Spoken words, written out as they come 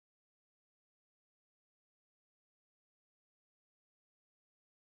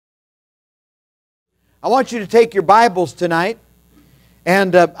I want you to take your Bibles tonight,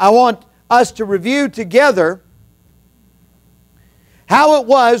 and I want us to review together how it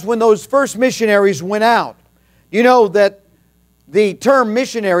was when those first missionaries went out. You know that the term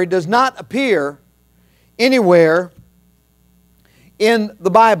missionary does not appear anywhere in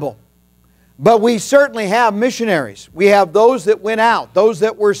the Bible. But we certainly have missionaries. We have those that went out, those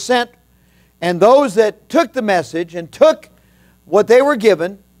that were sent, and those that took the message and took what they were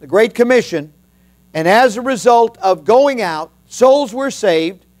given, the Great Commission, and as a result of going out, souls were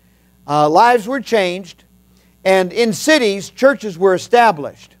saved, lives were changed, and in cities, churches were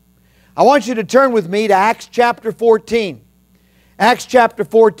established. I want you to turn with me to Acts chapter 14. Acts chapter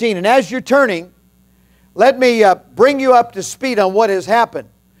 14. And as you're turning, let me bring you up to speed on what has happened.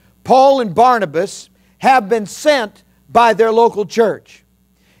 Paul and Barnabas have been sent by their local church.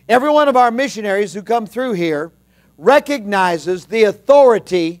 Every one of our missionaries who come through here recognizes the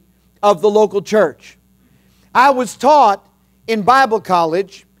authority of the local church. I was taught in Bible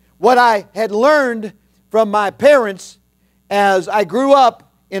college what I had learned from my parents as I grew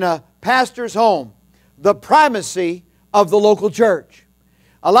up in a pastor's home, the primacy of the local church.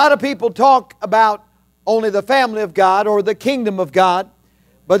 A lot of people talk about only the family of God or the kingdom of God,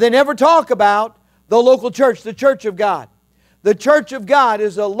 but they never talk about the local church, the church of God. The church of God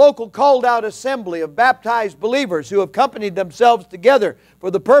is a local called out assembly of baptized believers who have accompanied themselves together for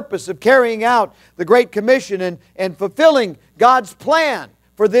the purpose of carrying out the Great Commission and fulfilling God's plan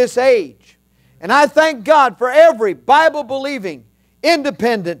for this age. And I thank God for every Bible-believing,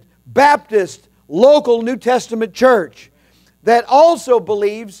 independent, Baptist, local New Testament church that also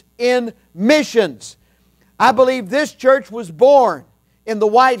believes in missions. I believe this church was born in the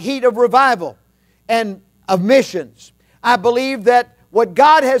white heat of revival and of missions. I believe that what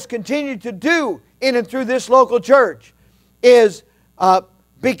God has continued to do in and through this local church is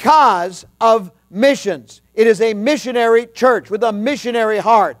because of missions. It is a missionary church with a missionary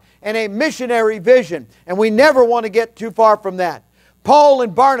heart and a missionary vision, and we never want to get too far from that. Paul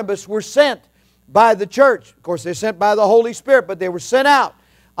and Barnabas were sent by the church. Of course, they're sent by the Holy Spirit, but they were sent out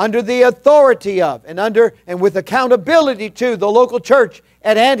under the authority of and with accountability to the local church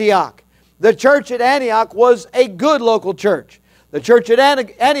at Antioch. The church at Antioch was a good local church. The church at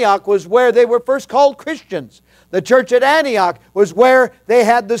Antioch was where they were first called Christians. The church at Antioch was where they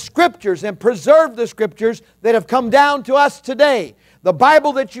had the Scriptures and preserved the Scriptures that have come down to us today. The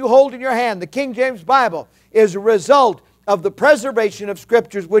Bible that you hold in your hand, the King James Bible, is a result of the preservation of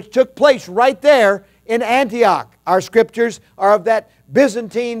Scriptures which took place right there in Antioch. Our Scriptures are of that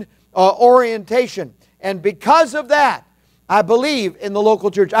Byzantine orientation. And because of that, I believe in the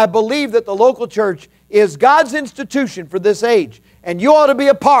local church. I believe that the local church is God's institution for this age. And you ought to be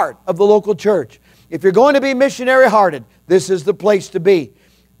a part of the local church. If you're going to be missionary-hearted, this is the place to be.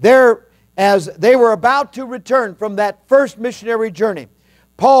 There, as they were about to return from that first missionary journey,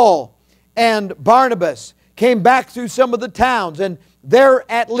 Paul and Barnabas came back through some of the towns, and there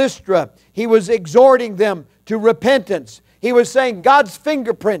at Lystra, he was exhorting them to repentance. He was saying God's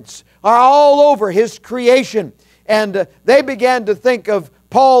fingerprints are all over His creation. And they began to think of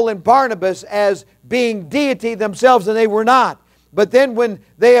Paul and Barnabas as being deity themselves, and they were not. But then when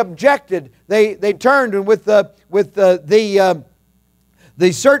they objected, they turned, and with the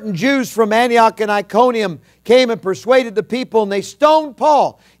certain Jews from Antioch and Iconium came and persuaded the people, and they stoned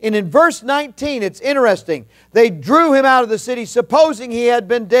Paul. And in verse 19, it's interesting. They drew him out of the city, supposing he had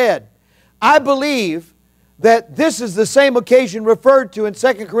been dead. I believe that this is the same occasion referred to in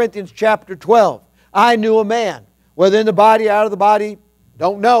 2 Corinthians chapter 12. I knew a man, whether in the body or out of the body,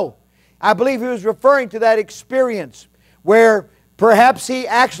 don't know. I believe he was referring to that experience where perhaps he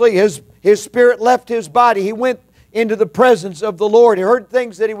actually, his spirit left his body. He went into the presence of the Lord. He heard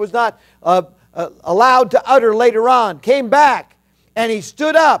things that he was not allowed to utter later on. Came back and he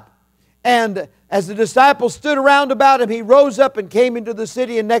stood up. And as the disciples stood around about him, he rose up and came into the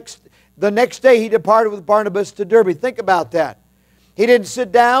city. And the next day he departed with Barnabas to Derbe. Think about that. He didn't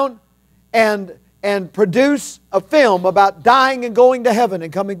sit down and produce a film about dying and going to heaven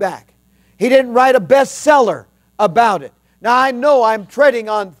and coming back. He didn't write a bestseller about it. Now I know I'm treading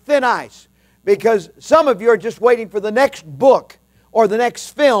on thin ice because some of you are just waiting for the next book or the next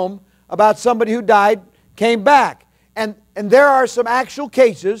film about somebody who died, came back. And there are some actual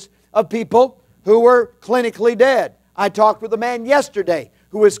cases of people who were clinically dead. I talked with a man yesterday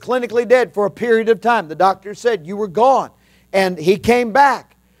who was clinically dead for a period of time. The doctor said, "You were gone." And he came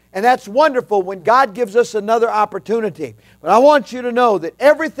back. And that's wonderful when God gives us another opportunity. But I want you to know that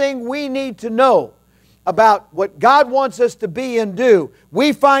everything we need to know about what God wants us to be and do,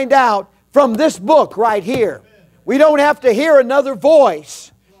 we find out from this book right here. We don't have to hear another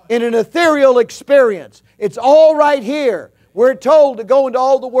voice in an ethereal experience. It's all right here. We're told to go into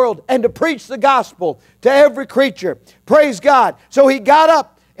all the world and to preach the gospel to every creature. Praise God. So he got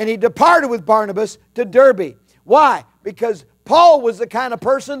up and he departed with Barnabas to Derbe. Why? Because Paul was the kind of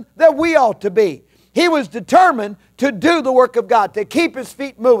person that we ought to be. He was determined to do the work of God, to keep his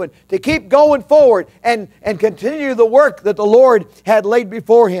feet moving, to keep going forward and continue the work that the Lord had laid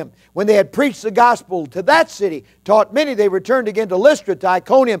before him. When they had preached the gospel to that city, taught many, they returned again to Lystra, to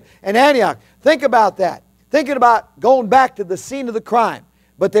Iconium, and Antioch. Think about that. Thinking about going back to the scene of the crime.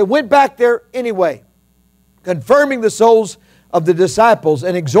 But they went back there anyway, confirming the souls of the disciples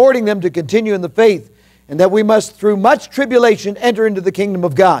and exhorting them to continue in the faith, and that we must through much tribulation enter into the kingdom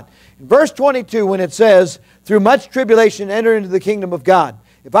of God. In verse 22, when it says, through much tribulation enter into the kingdom of God,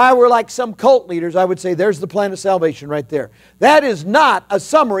 if I were like some cult leaders, I would say there's the plan of salvation right there. That is not a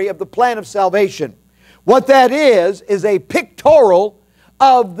summary of the plan of salvation. What that is a pictorial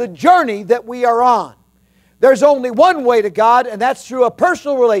of the journey that we are on. There's only one way to God, and that's through a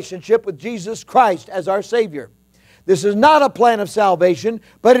personal relationship with Jesus Christ as our Savior. This is not a plan of salvation,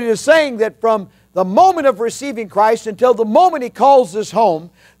 but it is saying that from the moment of receiving Christ until the moment He calls us home,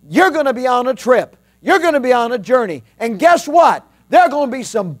 you're going to be on a trip. You're going to be on a journey. And guess what? There are going to be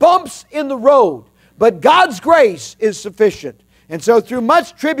some bumps in the road, but God's grace is sufficient. And so through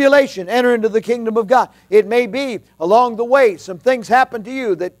much tribulation, enter into the kingdom of God. It may be along the way some things happen to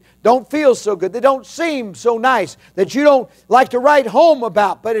you that don't feel so good, that don't seem so nice, that you don't like to write home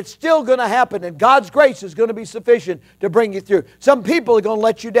about, but it's still going to happen, and God's grace is going to be sufficient to bring you through. Some people are going to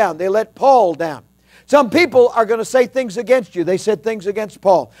let you down. They let Paul down. Some people are going to say things against you. They said things against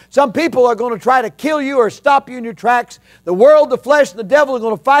Paul. Some people are going to try to kill you or stop you in your tracks. The world, the flesh, and the devil are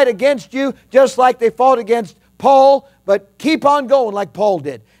going to fight against you just like they fought against Paul, but keep on going like Paul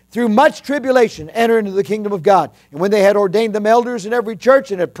did. Through much tribulation, enter into the kingdom of God. And when they had ordained them elders in every church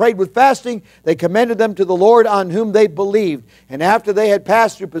and had prayed with fasting, they commended them to the Lord on whom they believed. And after they had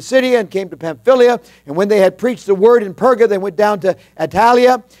passed through Pisidia and came to Pamphylia, and when they had preached the word in Perga, they went down to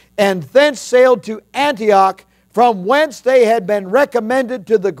Attalia, and thence sailed to Antioch, from whence they had been recommended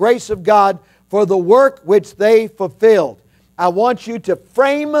to the grace of God for the work which they fulfilled. I want you to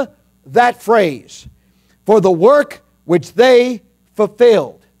frame that phrase. For the work which they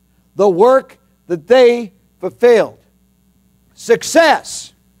fulfilled. The work that they fulfilled.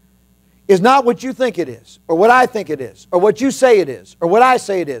 Success is not what you think it is, or what I think it is, or what you say it is, or what I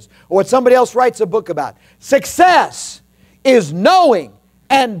say it is, or what somebody else writes a book about. Success is knowing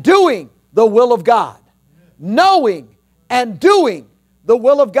and doing the will of God. Knowing and doing the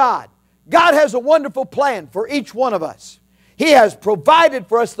will of God. God has a wonderful plan for each one of us. He has provided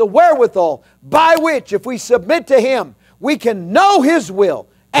for us the wherewithal by which, if we submit to Him, we can know His will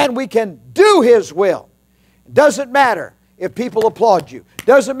and we can do His will. It doesn't matter if people applaud you. It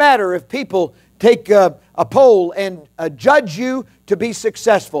doesn't matter if people take a poll and judge you to be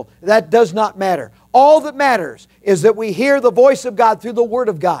successful. That does not matter. All that matters is that we hear the voice of God through the Word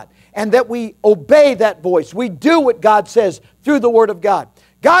of God and that we obey that voice. We do what God says through the Word of God.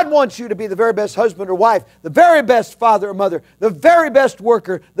 God wants you to be the very best husband or wife, the very best father or mother, the very best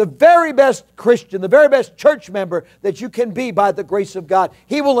worker, the very best Christian, the very best church member that you can be by the grace of God.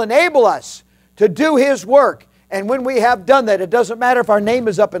 He will enable us to do His work. And when we have done that, it doesn't matter if our name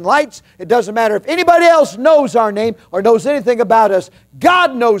is up in lights. It doesn't matter if anybody else knows our name or knows anything about us.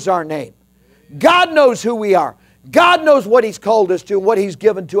 God knows our name. God knows who we are. God knows what He's called us to and what He's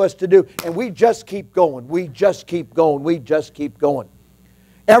given to us to do. And we just keep going. We just keep going. We just keep going.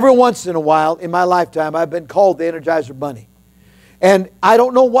 Every once in a while in my lifetime, I've been called the Energizer Bunny. And I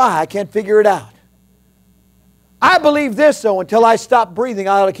don't know why. I can't figure it out. I believe this, though, until I stop breathing,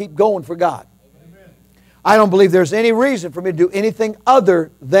 I ought to keep going for God. Amen. I don't believe there's any reason for me to do anything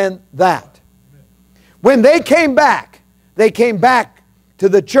other than that. Amen. When they came back to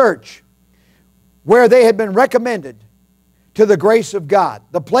the church where they had been recommended to the grace of God,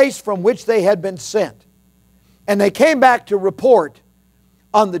 the place from which they had been sent. And they came back to report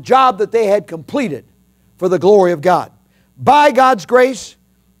on the job that they had completed for the glory of God. By God's grace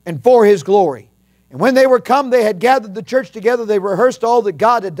and for His glory. And when they were come, they had gathered the church together. They rehearsed all that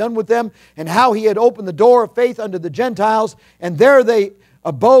God had done with them and how He had opened the door of faith unto the Gentiles. And there they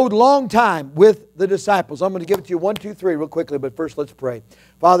abode long time with the disciples. I'm going to give it to you 1, 2, 3 real quickly, but first let's pray.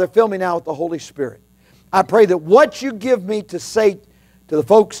 Father, fill me now with the Holy Spirit. I pray that what you give me to say to the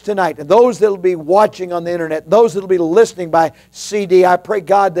folks tonight, and those that will be watching on the internet, those that will be listening by CD, I pray,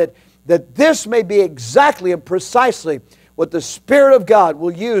 God, that this may be exactly and precisely what the Spirit of God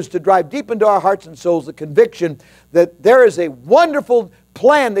will use to drive deep into our hearts and souls the conviction that there is a wonderful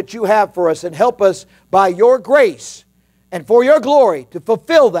plan that you have for us, and help us by your grace and for your glory to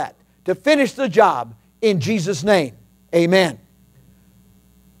fulfill that, to finish the job in Jesus' name. Amen.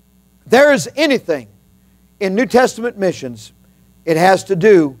 If there is anything in New Testament missions, it has to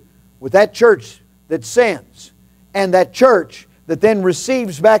do with that church that sends and that church that then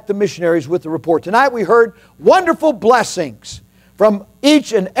receives back the missionaries with the report. Tonight we heard wonderful blessings from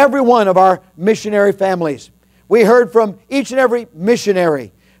each and every one of our missionary families. We heard from each and every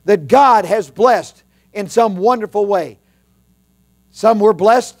missionary that God has blessed in some wonderful way. Some were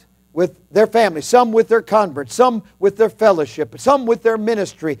blessed with their family, some with their converts, some with their fellowship, some with their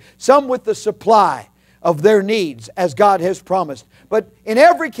ministry, some with the supply of their needs as God has promised. But in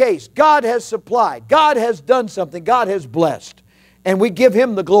every case, God has supplied, God has done something, God has blessed. And we give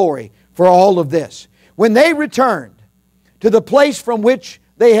Him the glory for all of this. When they returned to the place from which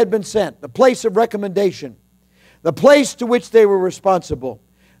they had been sent, the place of recommendation, the place to which they were responsible,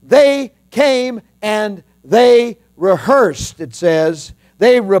 they came and they rehearsed, it says.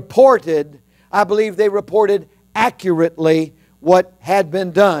 They reported, I believe they reported accurately what had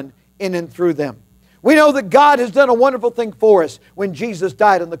been done in and through them. We know that God has done a wonderful thing for us when Jesus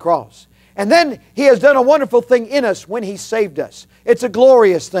died on the cross. And then He has done a wonderful thing in us when He saved us. It's a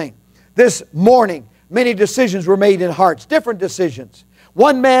glorious thing. This morning, many decisions were made in hearts, different decisions.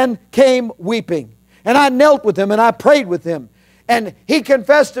 One man came weeping, and I knelt with him and I prayed with him. And he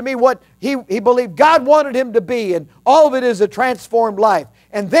confessed to me what he believed God wanted him to be, and all of it is a transformed life.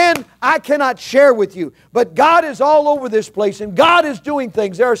 And then I cannot share with you, but God is all over this place, and God is doing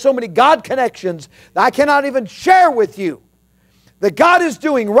things. There are so many God connections that I cannot even share with you, that God is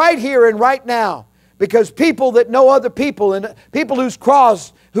doing right here and right now, because people that know other people, and people who've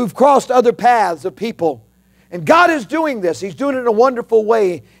crossed other paths of people. And God is doing this. He's doing it in a wonderful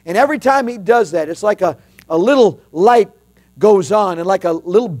way. And every time He does that, it's like a little light goes on, and like a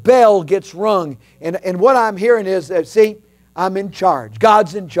little bell gets rung. And what I'm hearing is that, see, I'm in charge.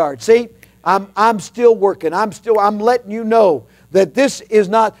 God's in charge. See, I'm still working. I'm letting you know that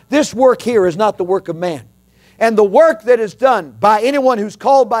this work here is not the work of man. And the work that is done by anyone who's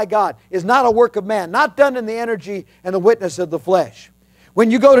called by God is not a work of man, not done in the energy and the witness of the flesh. When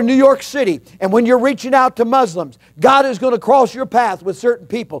you go to New York City and when you're reaching out to Muslims, God is going to cross your path with certain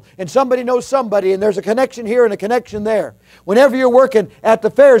people. And somebody knows somebody, and there's a connection here and a connection there. Whenever you're working at the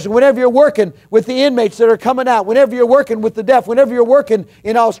fairs, and whenever you're working with the inmates that are coming out, whenever you're working with the deaf, whenever you're working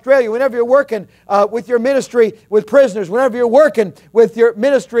in Australia, whenever you're working with your ministry with prisoners, whenever you're working with your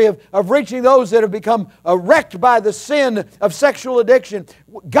ministry of reaching those that have become wrecked by the sin of sexual addiction,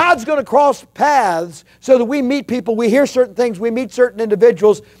 God's going to cross paths so that we meet people, we hear certain things, we meet certain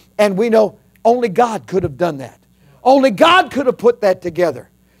individuals, and we know only God could have done that. Only God could have put that together.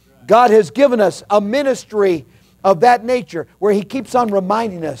 God has given us a ministry of that nature where He keeps on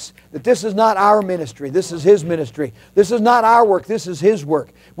reminding us that this is not our ministry, this is His ministry. This is not our work, this is His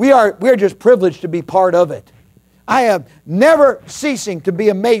work. We are just privileged to be part of it. I am never ceasing to be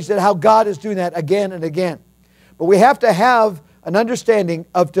amazed at how God is doing that again and again. But we have to have an understanding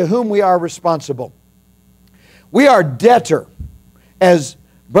of to whom we are responsible. We are debtor, as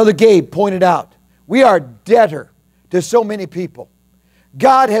Brother Gabe pointed out. We are debtor to so many people.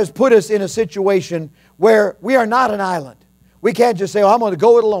 God has put us in a situation where we are not an island. We can't just say, oh, I'm going to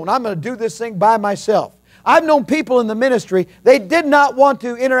go it alone. I'm going to do this thing by myself. I've known people in the ministry, they did not want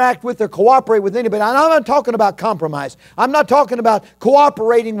to interact with or cooperate with anybody. I'm not talking about compromise. I'm not talking about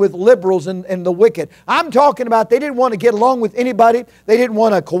cooperating with liberals and the wicked. I'm talking about they didn't want to get along with anybody. They didn't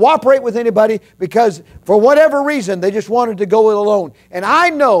want to cooperate with anybody because for whatever reason, they just wanted to go it alone. And I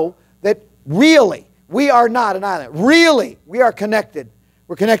know that really, we are not an island. Really, we are connected.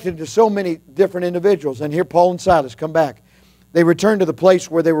 We're connected to so many different individuals. And here Paul and Silas come back. They returned to the place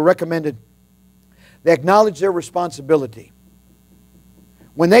where they were recommended. They acknowledged their responsibility.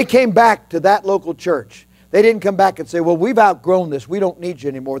 When they came back to that local church, they didn't come back and say, well, we've outgrown this. We don't need you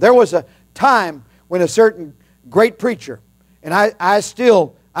anymore. There was a time when a certain great preacher, and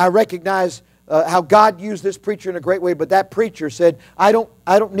I recognize how God used this preacher in a great way, but that preacher said, I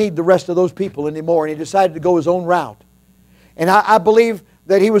don't need the rest of those people anymore, and he decided to go his own route. And I believe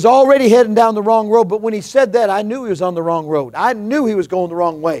that he was already heading down the wrong road, but when he said that, I knew he was on the wrong road. I knew he was going the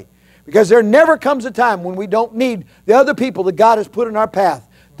wrong way. Because there never comes a time when we don't need the other people that God has put in our path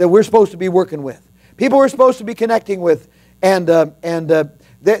that we're supposed to be working with. People we're supposed to be connecting with. And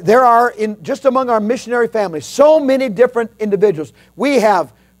there are, just among our missionary families, so many different individuals. We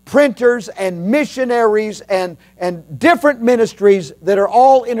have printers and missionaries and different ministries that are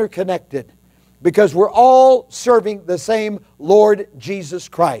all interconnected. Because we're all serving the same Lord Jesus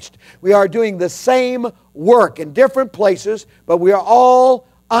Christ. We are doing the same work in different places, but we are all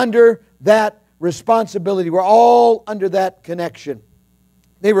under that responsibility. We're all under that connection.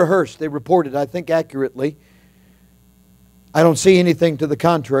 They rehearsed, they reported, I think accurately. I don't see anything to the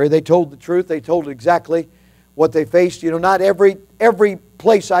contrary. They told the truth. They told exactly what they faced. You know, not every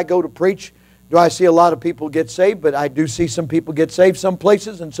place I go to preach do I see a lot of people get saved, but I do see some people get saved some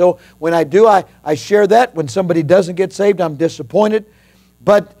places. And so when I do, I share that. When somebody doesn't get saved, I'm disappointed.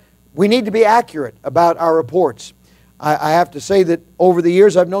 But we need to be accurate about our reports. I have to say that over the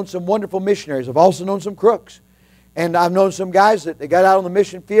years, I've known some wonderful missionaries. I've also known some crooks. And I've known some guys that they got out on the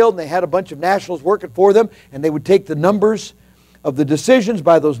mission field and they had a bunch of nationals working for them, and they would take the numbers of the decisions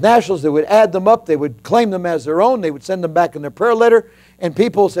by those nationals, they would add them up, they would claim them as their own, they would send them back in their prayer letter, and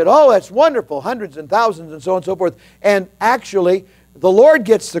people said, oh, that's wonderful, hundreds and thousands and so on and so forth. And actually, the Lord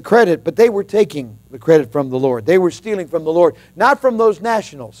gets the credit, but they were taking the credit from the Lord. They were stealing from the Lord, not from those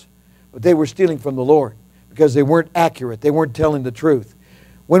nationals, but they were stealing from the Lord because they weren't accurate, they weren't telling the truth.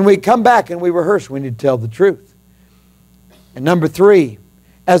 When we come back and we rehearse, we need to tell the truth. And number 3,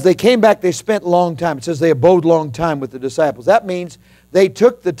 as they came back, they spent long time. It says they abode long time with the disciples. That means they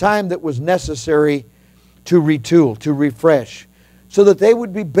took the time that was necessary to retool, to refresh, so that they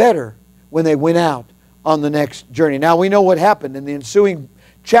would be better when they went out on the next journey. Now, we know what happened. In the ensuing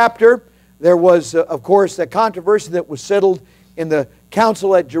chapter, there was, of course, the controversy that was settled in the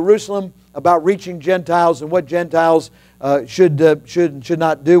council at Jerusalem about reaching Gentiles and what Gentiles should and should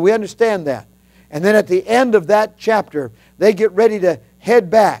not do. We understand that. And then at the end of that chapter, they get ready to head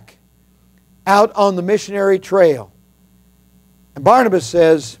back out on the missionary trail. And Barnabas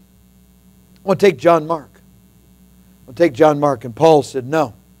says, I want to take John Mark. I'll take John Mark. And Paul said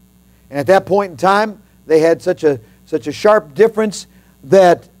no. And at that point in time, they had such a sharp difference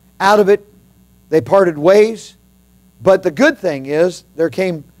that out of it, they parted ways. But the good thing is, there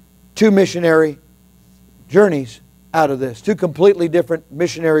came 2 missionary journeys out of this. 2 completely different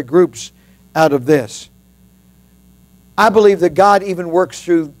missionary groups out of this. I believe that God even works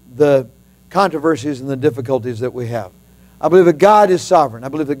through the controversies and the difficulties that we have. I believe that God is sovereign. I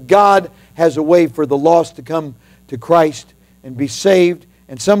believe that God has a way for the lost to come to Christ and be saved.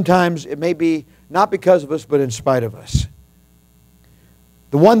 And sometimes it may be not because of us, but in spite of us.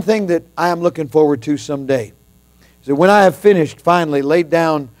 The one thing that I am looking forward to someday is that when I have finished, finally laid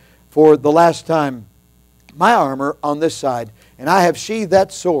down for the last time my armor on this side, and I have sheathed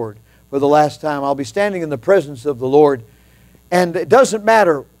that sword for the last time, I'll be standing in the presence of the Lord. And it doesn't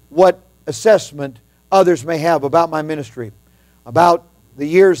matter what assessment others may have about my ministry, about the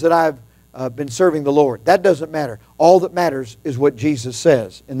years that I've been serving the Lord. That doesn't matter. All that matters is what Jesus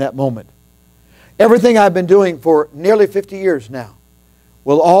says in that moment. Everything I've been doing for nearly 50 years now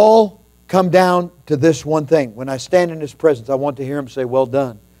will all come down to this one thing. When I stand in His presence, I want to hear Him say, well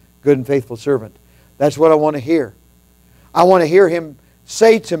done, good and faithful servant. That's what I want to hear. I want to hear Him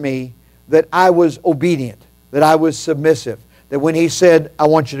say to me that I was obedient, that I was submissive, that when He said, I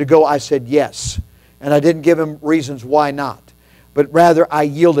want you to go, I said yes. And I didn't give Him reasons why not. But rather I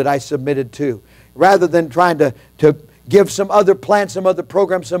yielded, I submitted to. Rather than trying to give some other plan, some other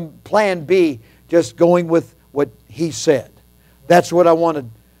program, some plan B, just going with what He said. That's what I want to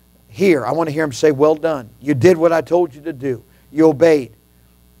hear. I want to hear Him say, well done. You did what I told you to do. You obeyed.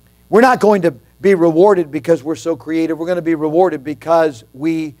 We're not going to be rewarded because we're so creative. We're going to be rewarded because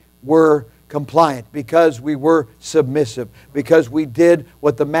we were compliant, because we were submissive, because we did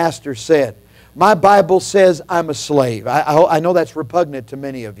what the Master said. My Bible says I'm a slave. I know that's repugnant to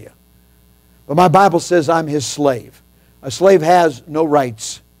many of you. But my Bible says I'm His slave. A slave has no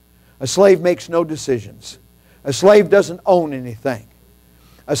rights. A slave makes no decisions. A slave doesn't own anything.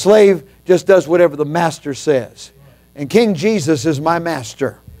 A slave just does whatever the Master says. And King Jesus is my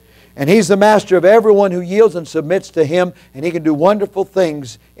Master. And He's the Master of everyone who yields and submits to Him. And He can do wonderful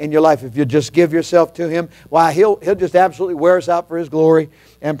things in your life if you just give yourself to Him. Why, He'll just absolutely wear us out for His glory.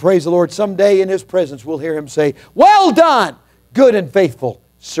 And praise the Lord, someday in His presence we'll hear Him say, well done, good and faithful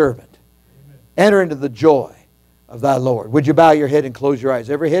servant. Amen. Enter into the joy of thy Lord. Would you bow your head and close your eyes?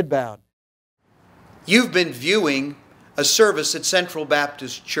 Every head bowed. You've been viewing a service at Central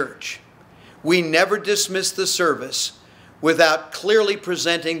Baptist Church. We never dismiss the service without clearly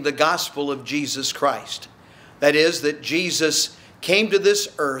presenting the gospel of Jesus Christ. That is, that Jesus came to this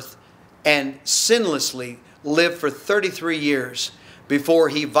earth and sinlessly lived for 33 years before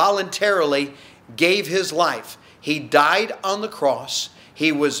He voluntarily gave His life. He died on the cross,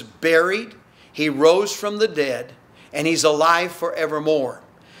 He was buried, He rose from the dead, and He's alive forevermore.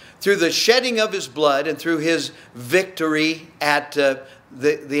 Through the shedding of His blood and through His victory at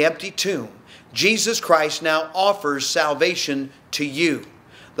the empty tomb, Jesus Christ now offers salvation to you.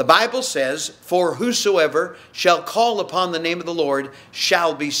 The Bible says, for whosoever shall call upon the name of the Lord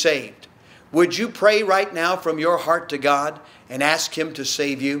shall be saved. Would you pray right now from your heart to God and ask Him to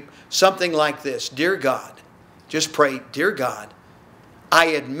save you? Something like this. Dear God, just pray, Dear God, I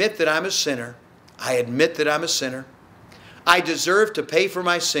admit that I'm a sinner. I admit that I'm a sinner. I deserve to pay for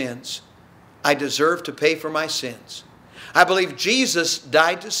my sins. I deserve to pay for my sins. I believe Jesus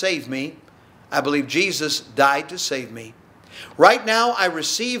died to save me. I believe Jesus died to save me. Right now, I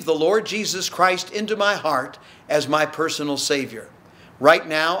receive the Lord Jesus Christ into my heart as my personal Savior. Right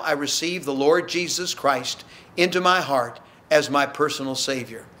now, I receive the Lord Jesus Christ into my heart as my personal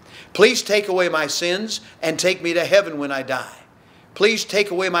Savior. Please take away my sins and take me to heaven when I die. Please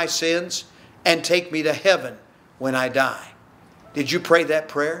take away my sins and take me to heaven when I die. Did you pray that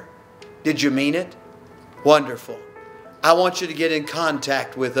prayer? Did you mean it? Wonderful. I want you to get in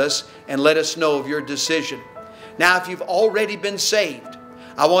contact with us and let us know of your decision. Now, if you've already been saved,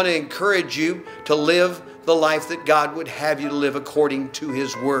 I want to encourage you to live the life that God would have you to live according to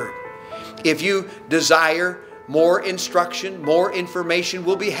His Word. If you desire more instruction, more information,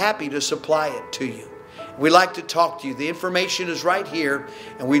 we'll be happy to supply it to you. We'd like to talk to you. The information is right here,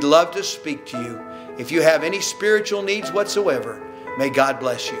 and we'd love to speak to you. If you have any spiritual needs whatsoever, may God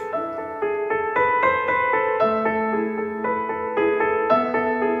bless you.